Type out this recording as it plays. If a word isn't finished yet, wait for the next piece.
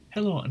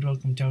Hello and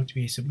welcome to How to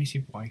Be a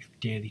Submissive Wife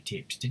Daily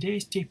Tips.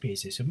 Today's tip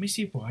is a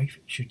submissive wife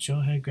should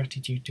show her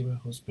gratitude to her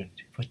husband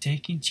for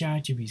taking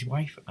charge of his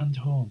wife and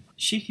home.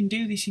 She can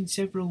do this in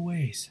several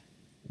ways.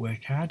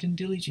 Work hard and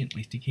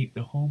diligently to keep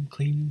the home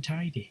clean and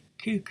tidy.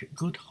 Cook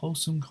good,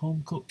 wholesome,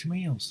 home-cooked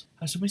meals.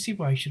 A submissive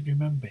wife should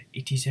remember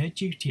it is her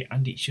duty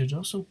and it should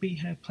also be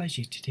her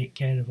pleasure to take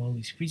care of all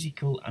his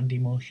physical and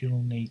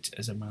emotional needs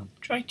as a man.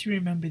 Try to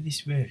remember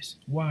this verse.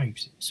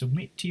 Wives,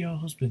 submit to your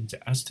husbands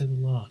as to the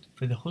Lord,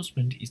 for the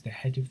husband is the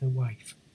head of the wife.